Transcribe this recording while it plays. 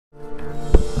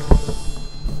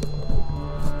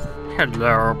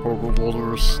Hello,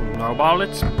 Boogaloo Snowball.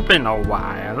 It's been a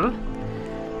while.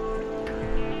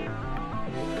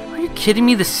 Are you kidding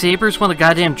me? The Sabres won the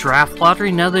goddamn draft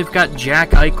lottery. Now they've got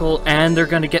Jack Eichel, and they're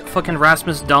gonna get fucking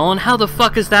Rasmus Dahlin. How the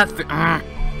fuck is that?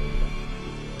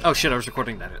 Oh shit! I was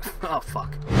recording that. Oh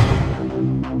fuck.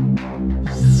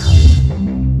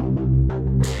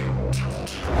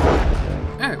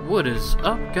 Alright, what is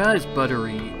up, guys?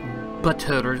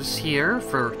 ButteryButters here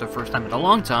for the first time in a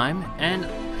long time, and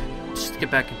just to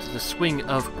get back into the swing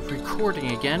of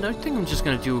recording again, I think I'm just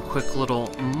going to do a quick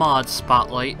little mod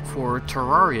spotlight for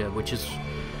Terraria, which has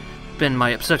been my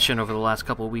obsession over the last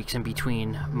couple of weeks in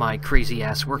between my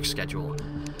crazy-ass work schedule.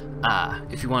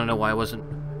 If you want to know why I wasn't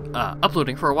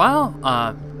uploading for a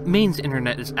while, Maine's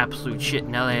internet is absolute shit.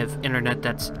 Now they have internet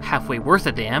that's halfway worth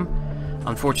a damn.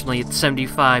 Unfortunately, it's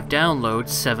 75 downloads,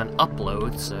 7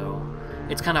 uploads, so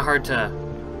it's kind of hard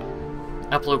to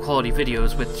upload quality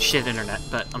videos with shit internet,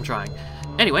 but I'm trying.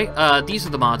 Anyway, these are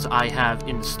the mods I have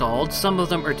installed. Some of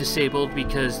them are disabled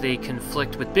because they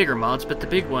conflict with bigger mods, but the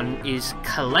big one is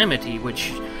Calamity,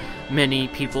 which many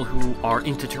people who are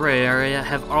into Terraria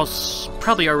have also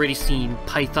probably already seen.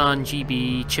 Python,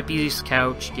 GB, Chippy's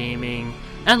Couch Gaming,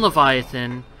 and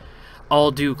Leviathan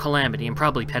all do Calamity, and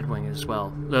probably Pedwing as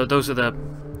well. Those are the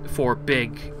 4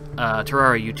 big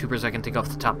Terraria YouTubers I can think off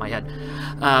the top of my head.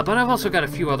 But I've also got a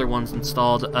few other ones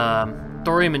installed.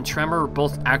 Thorium and Tremor are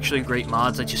both actually great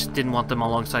mods. I just didn't want them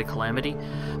alongside Calamity.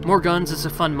 More Guns is a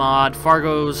fun mod.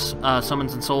 Fargo's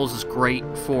Summons and Souls is great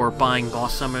for buying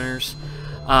boss summoners.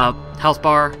 Health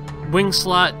Bar. Wing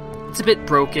Slot, it's a bit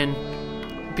broken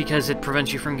because it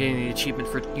prevents you from getting the achievement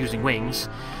for using wings.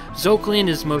 Zoclian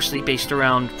is mostly based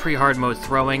around pre-hard mode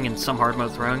throwing and some hard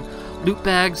mode throwing. Loot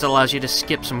Bags allows you to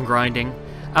skip some grinding.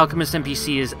 Alchemist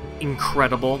NPC is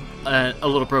incredible, a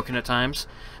little broken at times.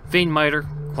 Vein Miter,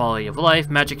 quality of life.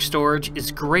 Magic Storage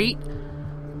is great,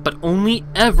 but only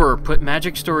ever put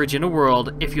Magic Storage in a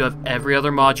world if you have every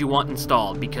other mod you want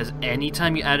installed, because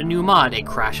anytime you add a new mod, it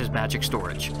crashes Magic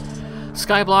Storage.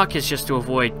 Skyblock is just to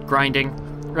avoid grinding.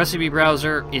 Recipe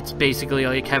Browser, it's basically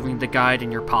like having the guide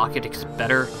in your pocket, except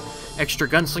better. Extra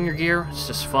Gunslinger Gear, it's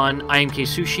just fun.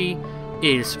 Imksushi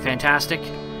is fantastic.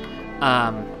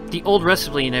 The old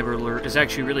Recipe Enabler is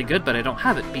actually really good, but I don't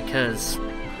have it because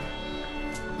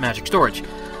Magic Storage.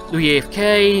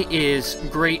 Luiafk is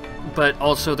great, but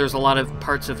also there's a lot of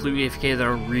parts of Luiafk that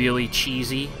are really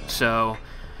cheesy, so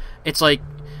it's like,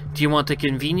 do you want the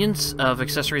convenience of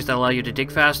accessories that allow you to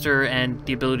dig faster and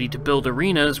the ability to build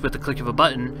arenas with the click of a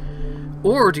button,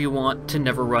 or do you want to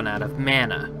never run out of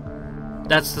mana?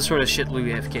 That's the sort of shit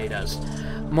Luiafk does.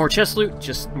 More chest loot,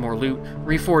 just more loot.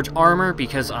 Reforge armor,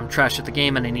 because I'm trash at the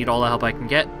game and I need all the help I can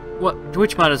get.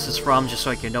 Which mod is this from, just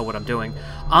so I can know what I'm doing?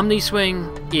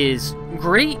 Omniswing is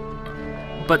great,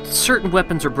 but certain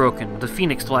weapons are broken. The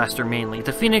Phoenix Blaster mainly.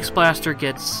 The Phoenix Blaster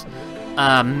gets,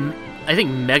 I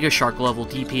think, Mega Shark level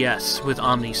DPS with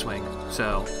Omniswing.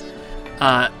 So,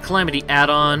 Calamity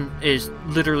add-on is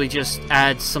literally just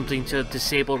adds something to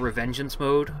disable Revengnce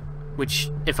mode,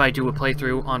 which, if I do a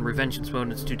playthrough on Revengnce mode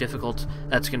and it's too difficult,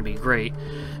 that's going to be great.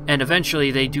 And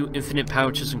eventually they do infinite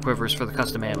pouches and quivers for the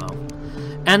custom ammo.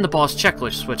 And the boss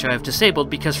checklist, which I have disabled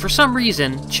because for some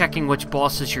reason, checking which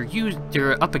bosses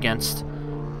you're up against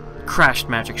crashed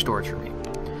Magic Storage for me.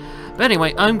 But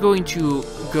anyway, I'm going to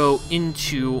go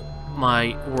into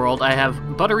my world. I have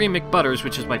ButteryMcButters,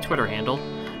 which is my Twitter handle,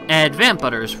 and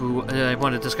VIPbutters, who I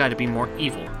wanted this guy to be more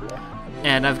evil.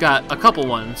 And I've got a couple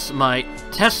ones. My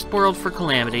test world for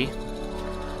Calamity,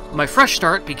 my fresh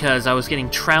start because I was getting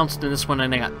trounced in this one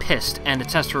and I got pissed, and a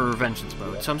test for Revengnce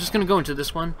mode. So I'm just going to go into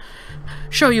this one,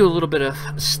 show you a little bit of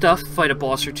stuff, fight a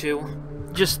boss or two,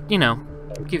 just, you know,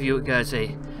 give you guys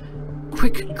a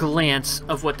quick glance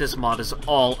of what this mod is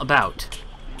all about.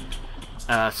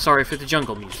 Sorry for the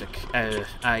jungle music.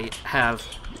 I have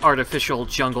artificial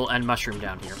jungle and mushroom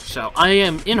down here. So I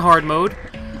am in hard mode.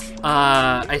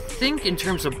 I think in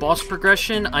terms of boss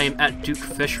progression, I am at Duke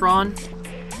Fishron,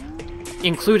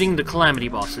 including the Calamity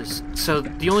bosses. So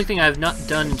the only thing I have not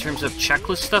done in terms of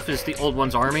checklist stuff is the Old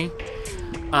One's Army.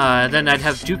 Then I'd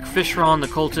have Duke Fishron, the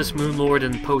Cultist, Moonlord,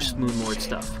 and post-Moonlord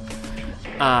stuff.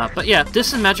 But yeah,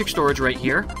 this is Magic Storage right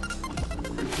here.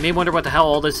 You may wonder what the hell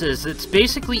all this is. It's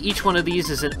basically each one of these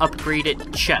is an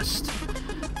upgraded chest.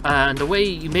 And the way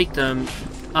you make them,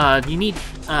 you need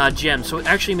gems, so it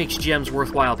actually makes gems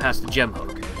worthwhile past the gem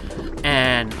hook.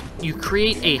 And you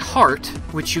create a heart,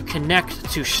 which you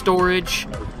connect to storage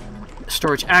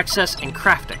access, and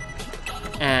crafting.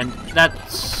 And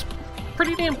that's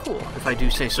pretty damn cool, if I do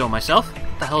say so myself.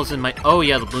 What the hell is in my... Oh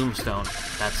yeah, the Bloomstone.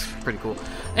 That's pretty cool.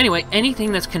 Anyway,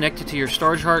 anything that's connected to your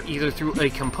storage heart, either through a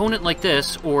component like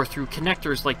this or through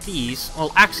connectors like these,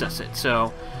 will access it.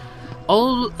 So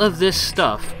all of this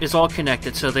stuff is all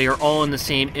connected, so they are all in the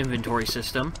same inventory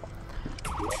system.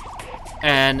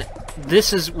 And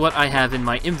this is what I have in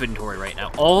my inventory right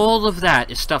now. All of that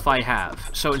is stuff I have.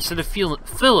 So instead of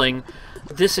filling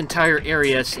this entire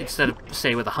area, instead of,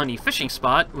 say, with a honey fishing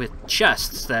spot, with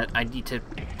chests that I need to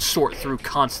sort through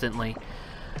constantly.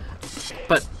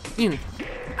 But, you know,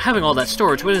 having all that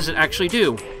storage, what does it actually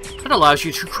do? It allows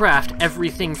you to craft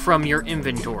everything from your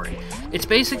inventory. It's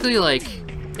basically like,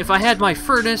 if I had my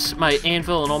furnace, my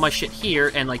anvil, and all my shit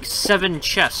here, and like 7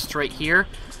 chests right here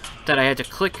that I had to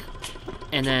click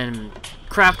and then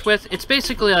craft with, it's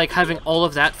basically like having all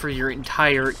of that for your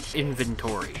entire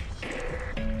inventory.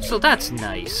 So that's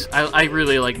nice. I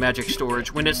really like magic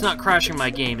storage. When it's not crashing my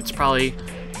game, it's probably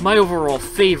my overall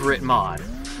favorite mod.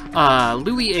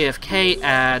 Luiafk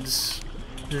adds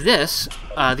this,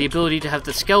 the ability to have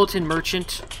the skeleton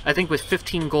merchant, I think with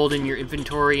 15 gold in your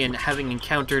inventory and having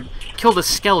killed a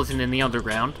skeleton in the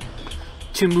underground,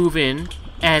 to move in,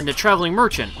 and the traveling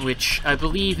merchant, which I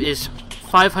believe is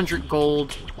 500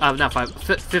 gold, not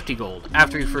 50 gold,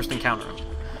 after you first encounter him.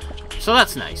 So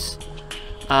that's nice.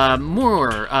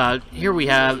 Here we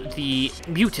have the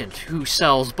Mutant, who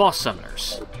sells boss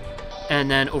summoners. And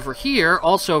then over here,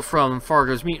 also from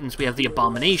Fargo's Mutants, we have the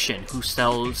Abomination, who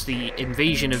sells the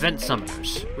Invasion Event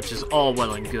Summoners, which is all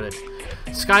well and good.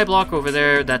 Skyblock over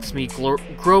there, that's me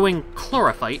growing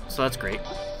Chlorophyte, so that's great.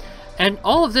 And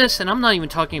all of this, and I'm not even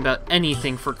talking about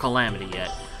anything for Calamity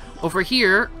yet. Over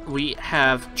here, we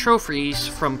have trophies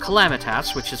from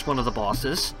Calamitas, which is one of the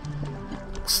bosses.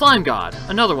 Slime God,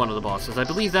 another one of the bosses. I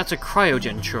believe that's a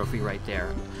Cryogen trophy right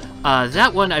there.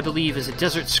 That one, I believe, is a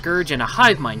Desert Scourge and a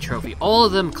Hive Mind trophy. All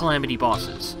of them Calamity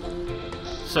bosses.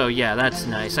 So yeah, that's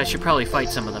nice. I should probably fight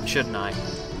some of them, shouldn't I?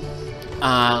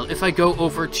 If I go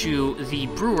over to the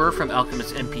Brewer from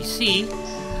Alchemist NPC,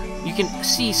 you can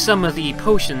see some of the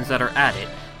potions that are at it.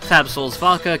 Fab Souls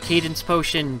Vodka, Cadence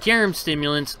Potion, Garum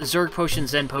Stimulants, Zerg Potion,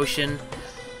 Zen Potion,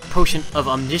 Potion of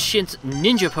Omniscience,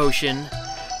 Ninja Potion,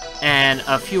 and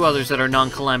a few others that are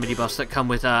non-Calamity buffs that come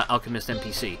with Alchemist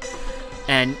NPC.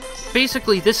 And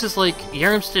basically, this is like,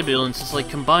 Garum Stimulants is like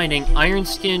combining Iron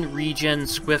Skin, Regen,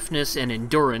 Swiftness, and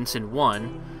Endurance in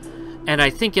one. And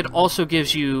I think it also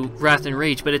gives you Wrath and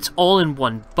Rage, but it's all in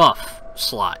one buff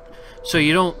slot. So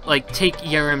you don't, like, take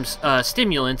Garum's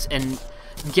Stimulants and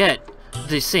get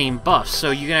the same buffs. So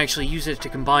you can actually use it to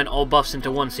combine all buffs into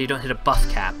one so you don't hit a buff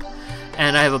cap.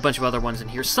 And I have a bunch of other ones in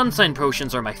here. Sunshine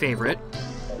Potions are my favorite.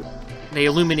 They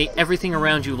illuminate everything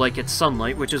around you like it's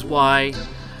sunlight, which is why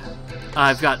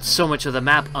I've got so much of the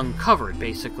map uncovered,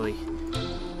 basically.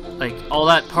 Like, all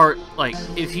that part, like,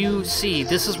 if you see,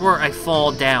 this is where I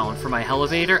fall down for my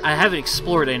elevator. I haven't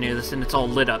explored any of this, and it's all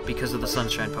lit up because of the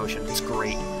Sunshine Potion. It's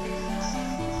great.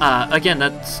 Again,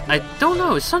 that's, I don't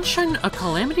know, is Sunshine a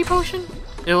Calamity Potion?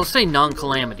 It'll say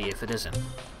non-Calamity if it isn't.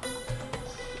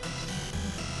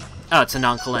 Oh, it's a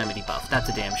non-Calamity buff. That's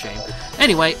a damn shame.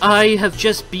 Anyway, I have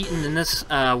just beaten in this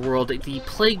world the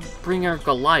Plaguebringer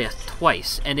Goliath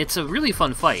twice, and it's a really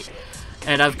fun fight.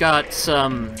 And I've got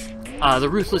some, the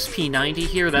Ruthless P90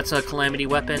 here, that's a Calamity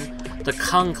weapon. The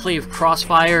Conclave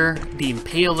Crossfire, the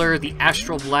Impaler, the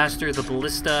Astral Blaster, the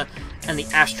Ballista, and the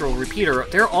Astral Repeater.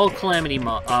 They're all Calamity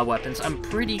weapons. I'm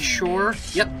pretty sure,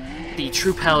 yep, the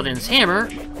True Paladin's Hammer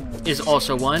is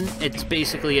also one. It's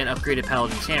basically an upgraded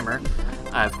Paladin's Hammer.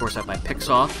 I, of course, have my picks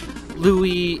off.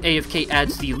 Luiafk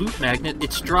adds the Loot Magnet.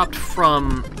 It's dropped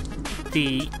from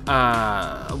the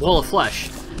Wall of Flesh.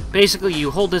 Basically, you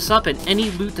hold this up, and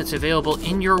any loot that's available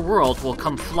in your world will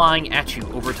come flying at you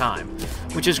over time.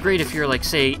 Which is great if you're, like,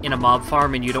 say, in a mob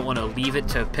farm and you don't want to leave it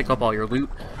to pick up all your loot.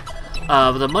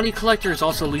 The Money Collector is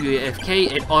also Luiafk.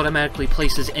 It automatically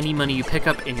places any money you pick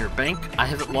up in your bank. I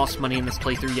haven't lost money in this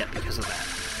playthrough yet because of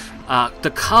that.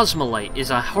 The Cosmolite is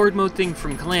a hard mode thing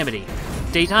from Calamity.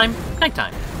 Daytime,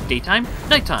 nighttime. Daytime,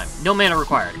 nighttime. No mana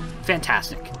required.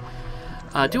 Fantastic.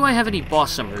 Do I have any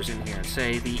boss summoners in here?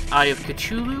 Say, the Eye of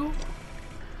Cthulhu?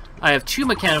 I have 2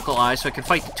 mechanical eyes, so I can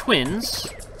fight the twins.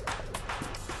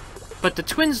 But the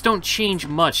twins don't change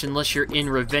much unless you're in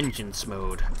Revengnce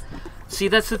mode. See,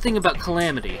 that's the thing about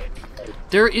Calamity.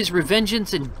 There is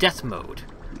Revengnce and Death mode.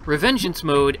 Revengnce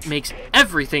mode makes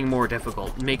everything more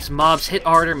difficult. It makes mobs hit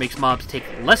harder, makes mobs take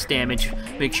less damage,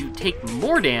 makes you take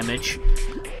more damage.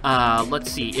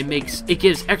 Let's see, it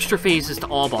gives extra phases to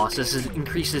all bosses. It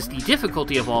increases the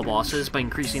difficulty of all bosses by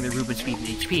increasing their movement speed and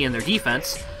HP and their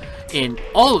defense in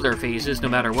all of their phases, no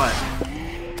matter what.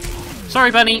 Sorry,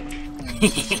 bunny!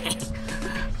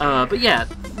 But yeah,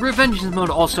 Revengeance mode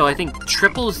also, I think,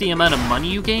 triples the amount of money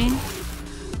you gain.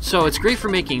 So it's great for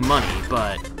making money,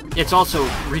 but it's also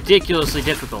ridiculously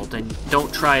difficult, and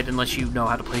don't try it unless you know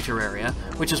how to play Terraria,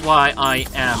 which is why I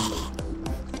am...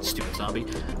 Stupid zombie.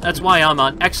 That's why I'm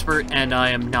on Expert and I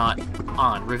am not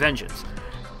on Revengeance.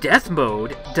 Death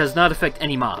mode does not affect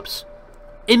any mobs.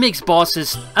 It makes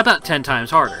bosses about 10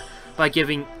 times harder, by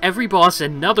giving every boss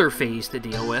another phase to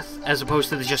deal with, as opposed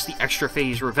to just the extra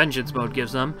phase Revengeance mode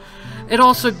gives them. It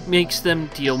also makes them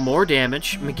deal more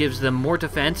damage, gives them more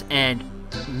defense, and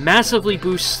massively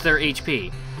boosts their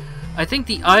HP. I think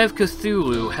the Eye of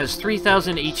Cthulhu has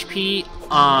 3,000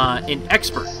 HP in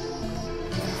Expert.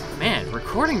 Man,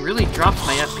 recording really drops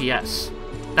my FPS.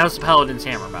 That was the Paladin's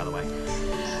Hammer, by the way.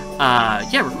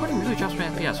 Yeah, recording really drops my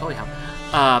FPS, holy hell.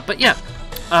 But yeah,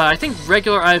 I think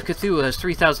regular Eye of Cthulhu has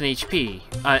 3,000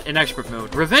 HP in Expert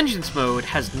mode. Revengeance mode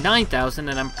has 9,000,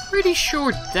 and I'm pretty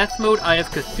sure Death mode Eye of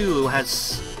Cthulhu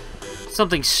has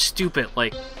something stupid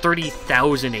like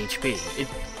 30,000 HP.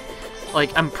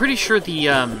 Like, I'm pretty sure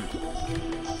the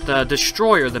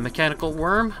Destroyer, the Mechanical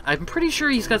Worm, I'm pretty sure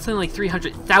he's got something like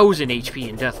 300,000 HP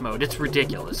in Death mode. It's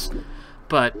ridiculous.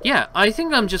 But, yeah, I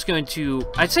think I'm just going to...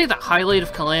 I'd say the highlight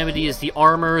of Calamity is the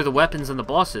armor, the weapons, and the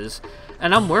bosses.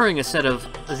 And I'm wearing a set of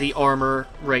the armor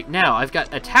right now. I've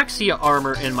got Ataxia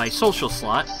armor in my social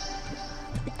slot,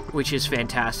 which is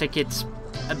fantastic. It's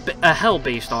a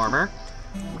hell-based armor.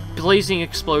 Blazing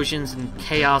explosions and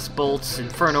chaos bolts,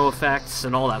 inferno effects,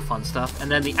 and all that fun stuff. And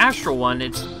then the astral one,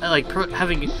 it's like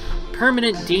having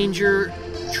permanent danger,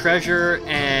 treasure,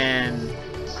 and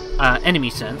enemy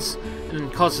sense,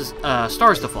 and causes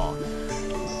stars to fall.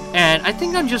 And I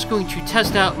think I'm just going to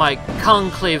test out my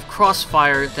Conclave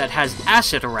Crossfire that has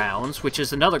acid rounds, which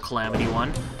is another Calamity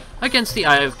one, against the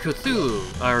Eye of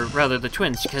Cthulhu, or rather the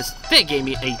twins, because they gave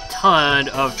me a ton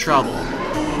of trouble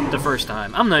the first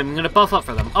time. I'm not even going to buff up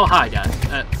for them. Oh, hi, Dad.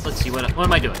 Let's see, what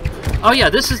am I doing? Oh, yeah,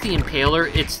 this is the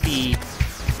Impaler. It's the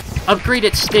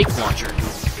upgraded stake launcher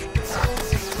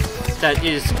that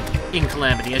is in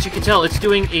Calamity. As you can tell, it's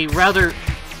doing a rather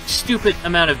stupid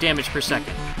amount of damage per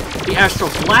second. The Astral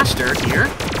Blaster here,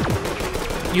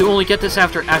 you only get this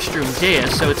after Astrum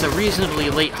Deus, so it's a reasonably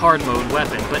late hard mode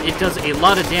weapon, but it does a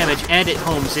lot of damage and it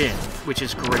homes in, which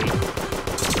is great.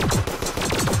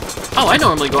 Oh, I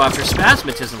normally go after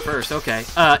Spasmatism first, okay.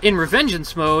 In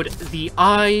Revengeance mode, the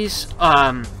eyes,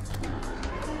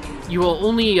 you will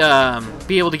only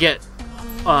be able to get,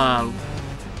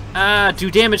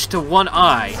 do damage to one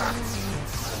eye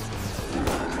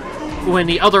when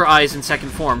the other eye is in second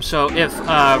form. So if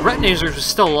Revengnce was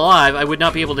still alive, I would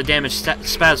not be able to damage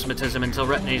Spasmatism until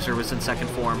Revengnce was in second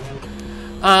form.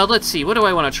 Let's see, what do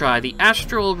I want to try? The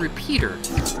Astral Repeater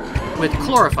with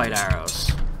Chlorophyte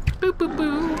Arrows. Boop, boop,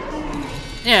 boop.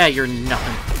 Yeah, you're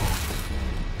nothing.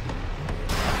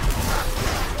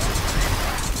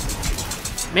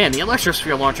 Man, the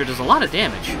Electrosphere Launcher does a lot of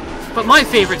damage. But my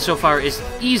favorite so far is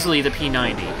easily the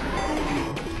P90.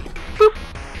 Boop.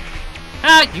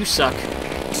 Ah, you suck.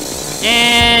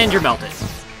 And you're melted.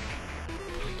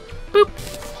 Boop.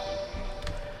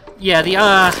 Yeah,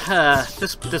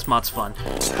 this mod's fun.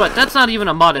 But that's not even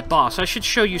a modded boss. I should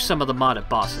show you some of the modded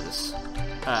bosses.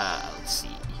 Let's see.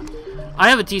 I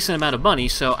have a decent amount of money,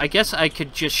 so I guess I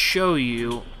could just show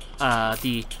you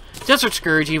the Desert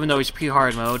Scourge, even though he's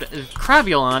pre-hard mode.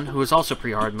 Cravulon, who is also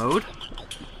pre-hard mode.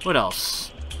 What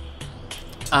else?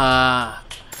 I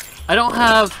don't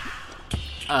have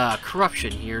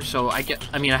Corruption here, so I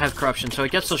have Corruption, so I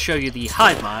guess I'll show you the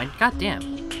Hive Mind. God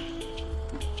damn.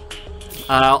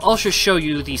 I'll also show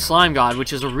you the Slime God,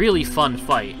 which is a really fun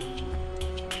fight.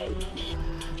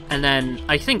 And then,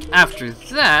 I think after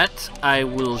that, I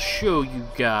will show you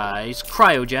guys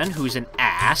Cryogen, who's an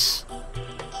ass.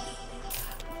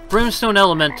 Brimstone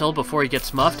Elemental before he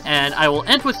gets muffed, and I will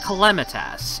end with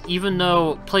Calamitas, even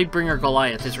though Plaguebringer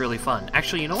Goliath is really fun.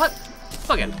 Actually, you know what?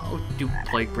 Fuck it, I'll do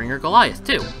Plaguebringer Goliath,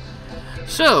 too.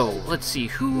 So, let's see,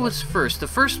 who was first? The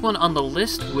first one on the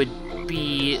list would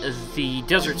be the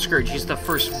Desert Scourge. He's the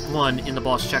first one in the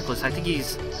boss checklist. I think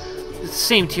he's the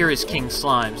same tier as King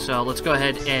Slime, so let's go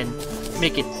ahead and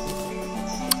make it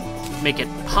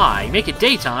high. Make it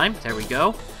daytime. There we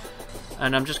go.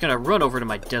 And I'm just gonna run over to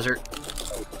my desert,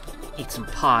 eat some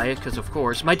pie, because of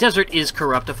course my desert is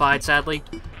corruptified, sadly.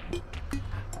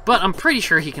 But I'm pretty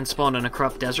sure he can spawn in a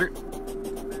corrupt desert.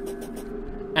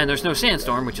 And there's no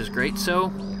sandstorm, which is great,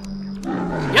 so...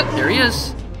 Yep, there he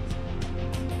is.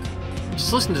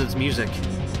 Just listen to this music.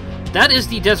 That is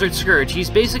the Desert Scourge. He's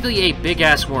basically a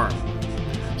big-ass worm.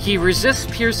 He resists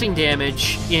piercing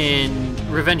damage in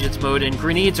Revengeance mode, and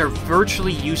grenades are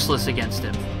virtually useless against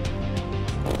him.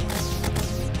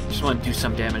 just want to do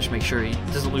some damage, make sure he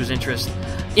doesn't lose interest.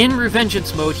 In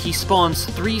Revengnce mode, he spawns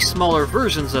 3 smaller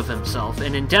versions of himself,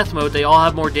 and in Death mode, they all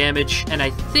have more damage, and I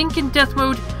think in Death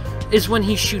mode is when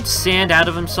he shoots sand out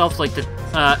of himself, like the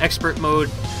Expert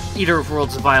mode, Eater of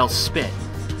Worlds Vile Spit.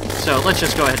 So let's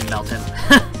just go ahead and melt him.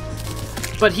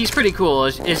 But he's pretty cool.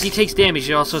 As he takes damage,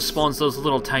 he also spawns those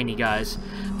little tiny guys.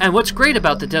 And what's great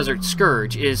about the Desert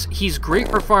Scourge is he's great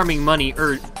for farming money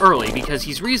early, because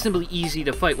he's reasonably easy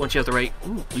to fight once you have the right...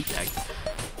 Ooh, loot bag.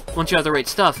 Once you have the right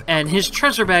stuff. And his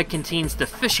treasure bag contains the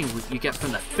fishing loot you get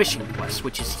from the fishing quest,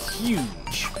 which is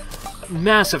huge.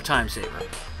 Massive time saver.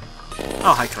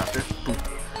 Oh, hi, Corruptor. Boom.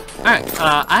 Alright,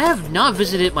 I have not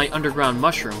visited my underground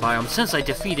mushroom biome since I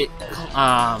defeated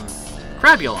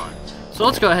Crabulon. So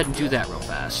let's go ahead and do that real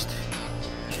fast.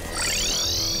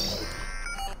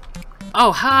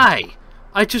 Oh, hi!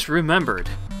 I just remembered.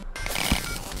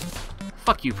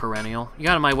 Fuck you, Perennial. You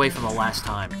got in my way from the last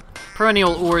time.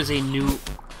 Perennial Ore is a new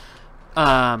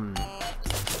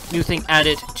thing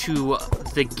added to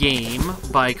the game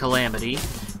by Calamity.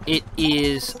 It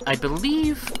is, I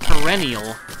believe,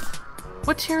 Perennial.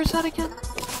 What tier is that again?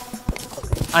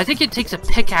 I think it takes a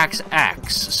Pickaxe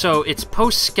Axe, so it's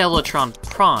post-Skeletron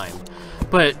Prime.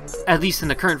 But, at least in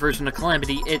the current version of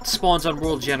Calamity, it spawns on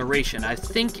World Generation. I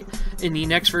think in the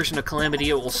next version of Calamity,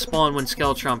 it will spawn when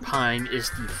Skeletron Prime is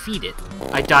defeated.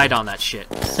 I died on that shit.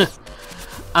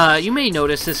 You may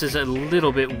notice this is a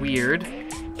little bit weird.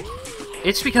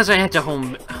 It's because I had to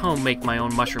home make my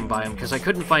own mushroom biome, because I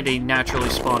couldn't find a naturally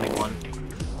spawning one. Get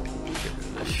rid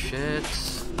of this shit.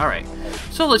 Alright,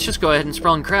 so let's just go ahead and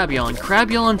spawn Crabulon.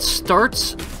 Crabulon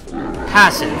starts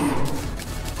passive.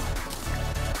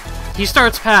 He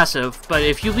starts passive, but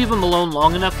if you leave him alone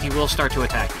long enough, he will start to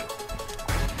attack you.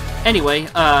 Anyway,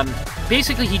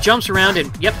 basically he jumps around and,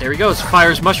 yep, there he goes,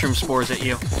 fires mushroom spores at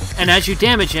you. And as you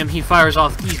damage him, he fires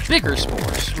off these bigger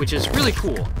spores, which is really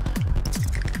cool.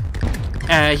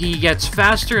 He gets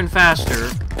faster and faster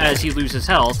as he loses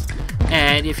health,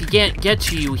 and if he can't get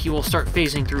to you, he will start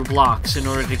phasing through blocks in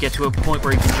order to get to a point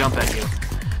where he can jump at you.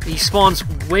 He spawns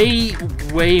way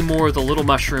more of the little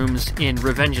mushrooms in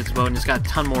Revengnce mode and has got a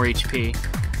ton more HP.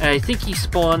 And I think he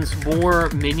spawns more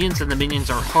minions, and the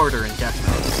minions are harder in Death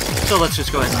mode. So let's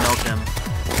just go ahead and melt him.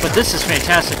 But this is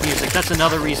fantastic music. That's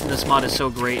another reason this mod is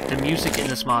so great. The music in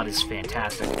this mod is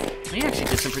fantastic. He actually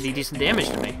did some pretty decent damage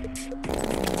to me.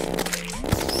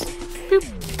 Boop.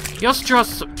 He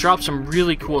also drops some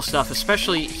really cool stuff,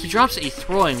 especially, he drops a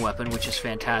throwing weapon, which is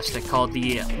fantastic, called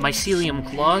the Mycelium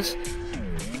Claws.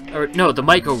 Or, no, the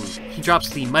Micro Root. He drops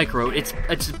the Micro Root.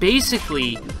 It's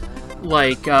basically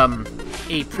like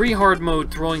a pre-hard mode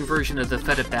throwing version of the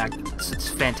Fetid Bag. It's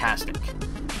fantastic.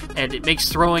 And it makes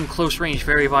throwing close range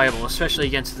very viable, especially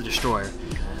against the Destroyer.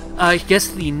 I guess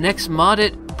the next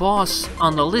modded boss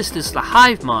on the list is the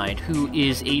Hive Mind, who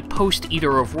is a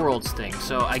post-Eater of Worlds thing,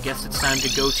 so I guess it's time to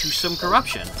go to some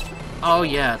corruption. Oh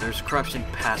yeah, there's corruption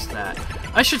past that.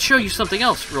 I should show you something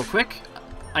else real quick.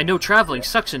 I know traveling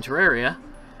sucks in Terraria.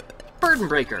 Burden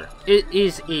Breaker. It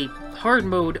is a hard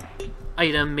mode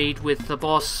item made with the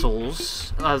boss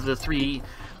souls of the 3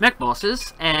 mech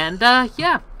bosses, and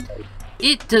yeah,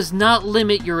 it does not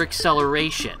limit your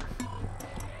acceleration.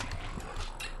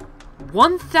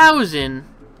 1,000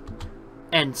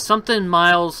 and something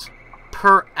miles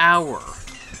per hour.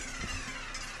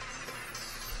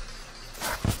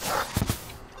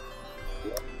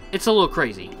 It's a little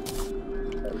crazy.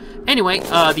 Anyway,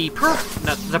 the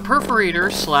Perforator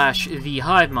 / the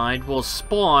Hive Mind will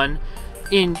spawn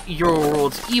in your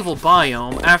world's evil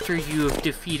biome after you've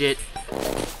defeated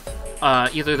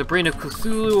either the Brain of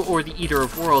Cthulhu or the Eater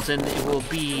of Worlds, and it will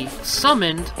be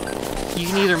summoned. You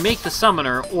can either make the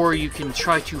summoner, or you can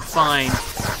try to find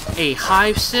a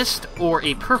Hive Cyst or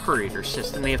a Perforator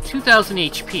Cyst, and they have 2,000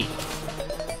 HP.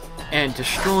 And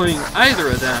destroying either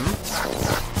of them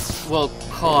will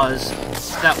cause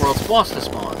that world's boss to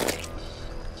spawn.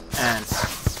 And...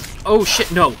 oh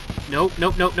shit, no. Nope.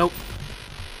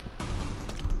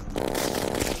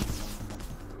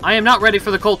 I am not ready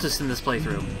for the cultists in this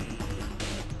playthrough.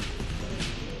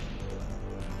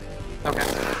 Okay.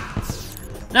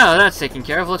 Now that's taken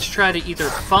care of, let's try to either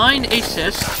find a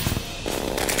cyst...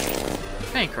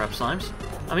 Thank corrupt slimes.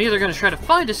 I'm either going to try to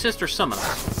find a cyst or summon them.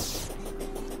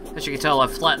 As you can tell,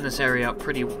 I've flattened this area out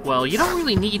pretty well. You don't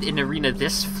really need an arena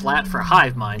this flat for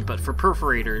Hive Mind, but for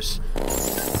Perforators,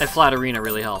 that flat arena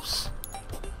really helps.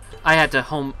 I had to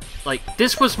home... like,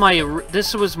 this was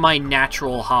my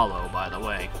natural hollow, by the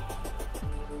way.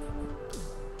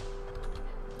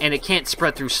 And it can't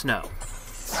spread through snow.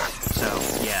 So,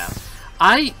 yeah.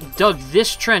 I dug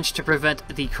this trench to prevent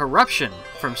the corruption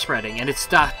from spreading, and it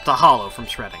stopped the hollow from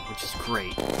spreading, which is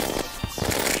great.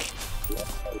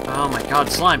 Oh my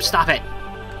god, slime, stop it!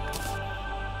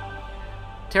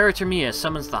 Terraria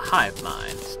summons the hive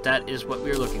mind. That is what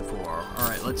we're looking for.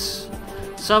 Alright, let's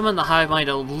summon the hive mind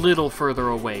a little further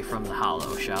away from the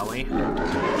hollow, shall we?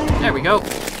 There we go.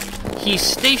 He's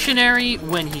stationary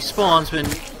when he spawns. When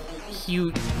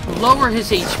you lower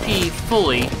his HP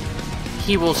fully,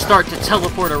 he will start to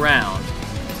teleport around.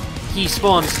 He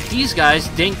spawns these guys,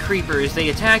 dank creepers. They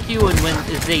attack you, and when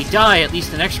they die, at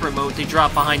least in expert mode, they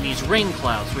drop behind these rain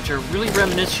clouds, which are really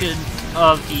reminiscent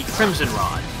of the Crimson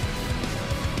Rod.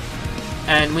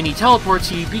 And when he teleports,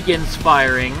 he begins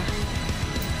firing.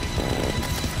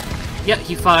 Yeah,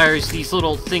 he fires these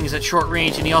little things at short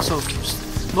range, and he also...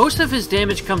 most of his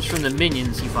damage comes from the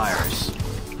minions he fires.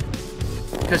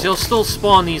 Because he'll still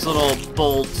spawn these little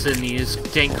bolts and these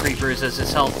dank creepers as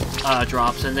his health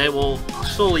drops, and they will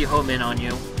slowly home in on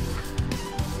you.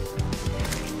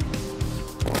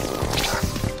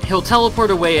 He'll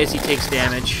teleport away as he takes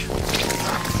damage.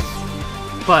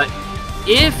 But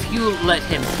if you let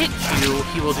him hit you,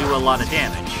 he will do a lot of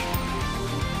damage.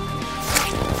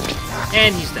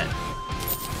 And he's dead.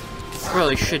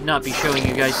 Really should not be showing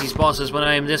you guys these bosses when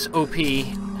I am this OP.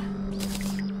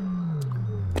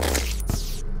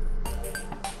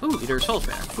 Ooh, Eater's Soul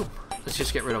Banner. Ooh, let's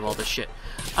just get rid of all this shit.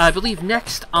 I believe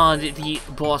next on the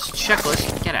boss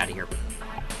checklist, get out of here,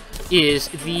 is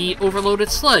the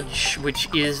Overloaded Sludge,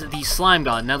 which is the Slime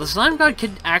God. Now, the Slime God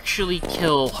can actually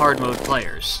kill hard mode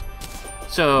players.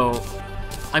 So,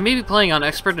 I may be playing on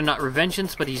Expert and not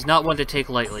Revengnce, but he's not one to take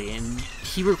lightly, and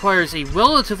he requires a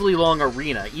relatively long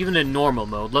arena, even in normal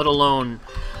mode, let alone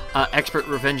Expert,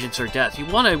 Revengnce, or Death. You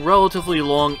want a relatively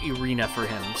long arena for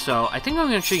him, so I think I'm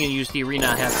actually going to use the arena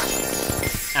I have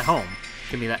at home.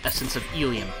 Give me that essence of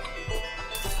Ilium.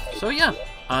 So yeah,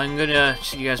 I'm going to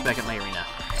see you guys back at my arena.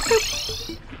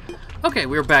 Boop. Okay,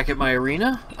 we're back at my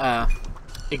arena.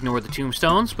 Ignore the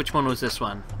tombstones. Which one was this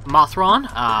one? Mothron?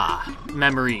 Ah,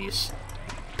 memories.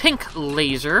 Pink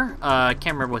laser. Can't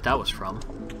remember what that was from.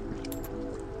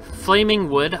 Flaming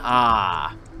wood.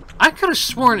 Ah. I could have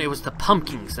sworn it was the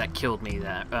pumpkins that killed me.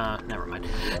 Never mind.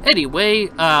 Anyway,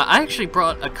 I actually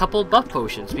brought a couple buff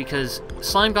potions because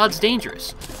Slime God's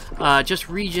dangerous. Just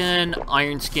regen,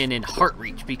 Iron Skin, and Heart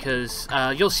Reach because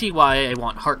you'll see why I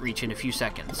want Heart Reach in a few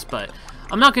seconds. But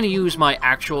I'm not going to use my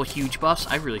actual huge buffs.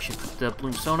 I really should put the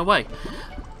Bloomstone away.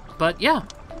 But yeah.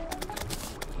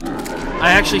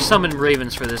 I actually summoned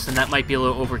Ravens for this, and that might be a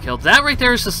little overkill. That right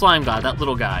there is the Slime God, that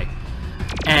little guy.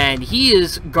 And he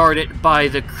is guarded by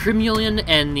the Crimulian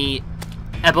and the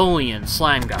Ebolian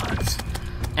Slime Gods.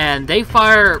 And they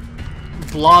fire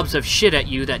blobs of shit at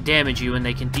you that damage you, and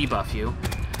they can debuff you.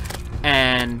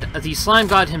 And the Slime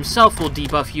God himself will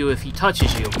debuff you if he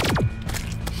touches you.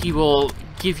 He will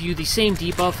give you the same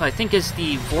debuff, I think, as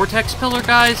the Vortex Pillar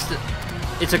guys.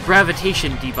 It's a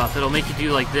gravitation debuff. It'll make you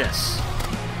do like this.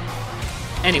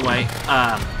 Anyway,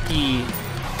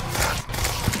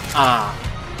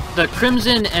 the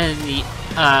Crimson and the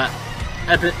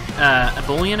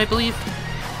Ebolian, I believe,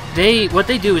 what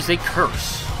they do is they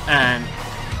curse. And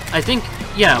I think,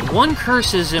 yeah, one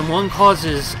curses and one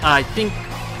causes, I think,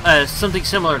 something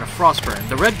similar to Frostburn.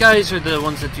 The red guys are the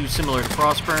ones that do similar to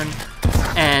Frostburn,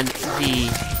 and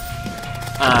the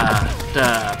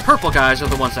purple guys are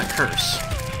the ones that curse.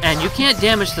 And you can't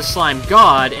damage the Slime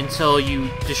God until you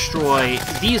destroy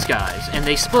these guys, and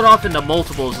they split off into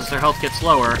multiples as their health gets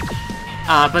lower.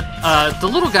 But the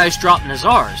little guys drop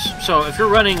Nazars, so if you're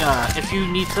running, if you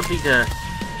need something to...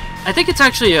 I think it's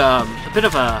actually a bit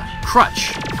of a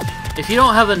crutch. If you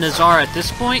don't have a Nazar at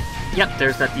this point... Yep,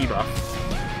 there's that debuff.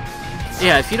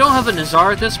 Yeah, if you don't have a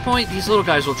Nazar at this point, these little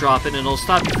guys will drop in, and it'll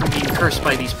stop you from being cursed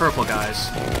by these purple guys.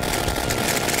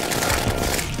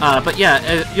 But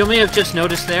yeah, you may have just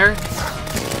noticed there,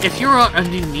 if you're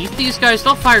underneath these guys,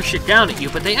 they'll fire shit down at you,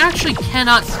 but they actually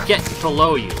cannot get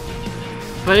below you.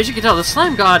 But as you can tell, the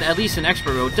Slime God, at least in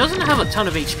Expert Mode, doesn't have a ton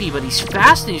of HP, but he's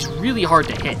fast and he's really hard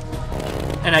to hit.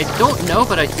 And I don't know,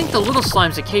 but I think the little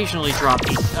slimes occasionally drop,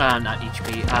 not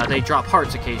HP, they drop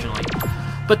hearts occasionally.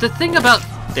 But the thing about...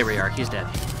 There we are, he's dead.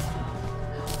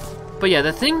 But yeah,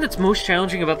 the thing that's most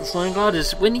challenging about the Slime God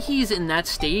is when he's in that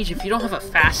stage, if you don't have a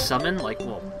fast summon, like,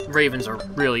 well, Ravens are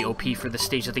really OP for this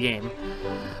stage of the game.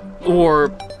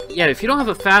 Or, yeah, if you don't have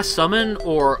a fast summon,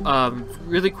 or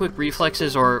really quick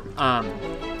reflexes, or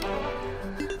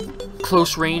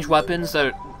close range weapons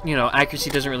that, you know,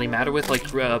 accuracy doesn't really matter with,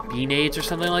 like B-nades or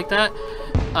something like that,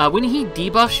 when he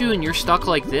debuffs you and you're stuck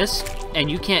like this,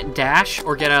 and you can't dash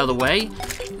or get out of the way,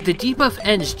 the debuff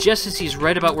ends just as he's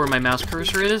right about where my mouse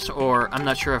cursor is, or I'm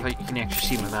not sure if I can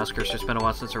actually see my mouse cursor. It's been a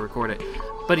while since I recorded.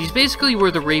 But he's basically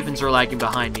where the ravens are lagging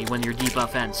behind me when your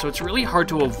debuff ends, so it's really hard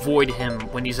to avoid him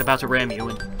when he's about to ram you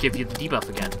and give you the debuff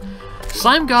again.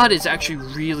 Slime God is actually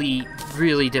really,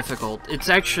 really difficult. It's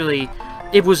actually...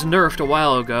 It was nerfed a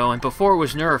while ago, and before it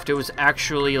was nerfed, it was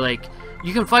actually, like...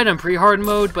 You can fight on pre-hard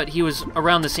mode, but he was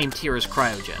around the same tier as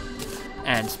Cryogen.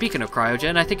 And speaking of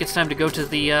Cryogen, I think it's time to go to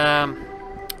the, I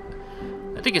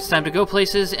think it's time to go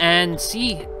places and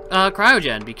see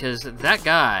Cryogen, because that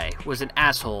guy was an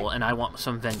asshole, and I want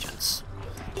some vengeance.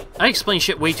 I explain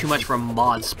shit way too much for a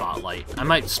mod spotlight. I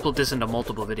might split this into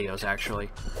multiple videos, actually.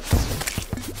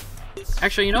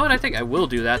 Actually, you know what? I think I will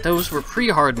do that. Those were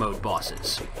pre-hard mode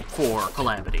bosses for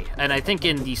Calamity. And I think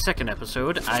in the second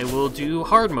episode, I will do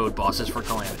hard mode bosses for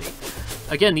Calamity.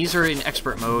 Again, these are in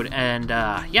expert mode, and,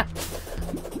 yeah.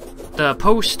 The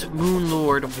post-Moon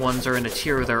Lord ones are in a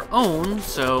tier of their own,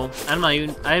 so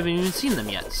I haven't even seen them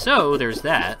yet. So, there's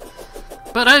that.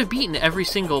 But I've beaten every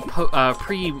single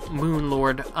pre-Moon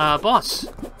Lord boss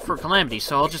for Calamity,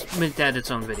 so I'll just make that its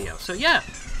own video. So, yeah.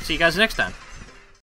 See you guys next time.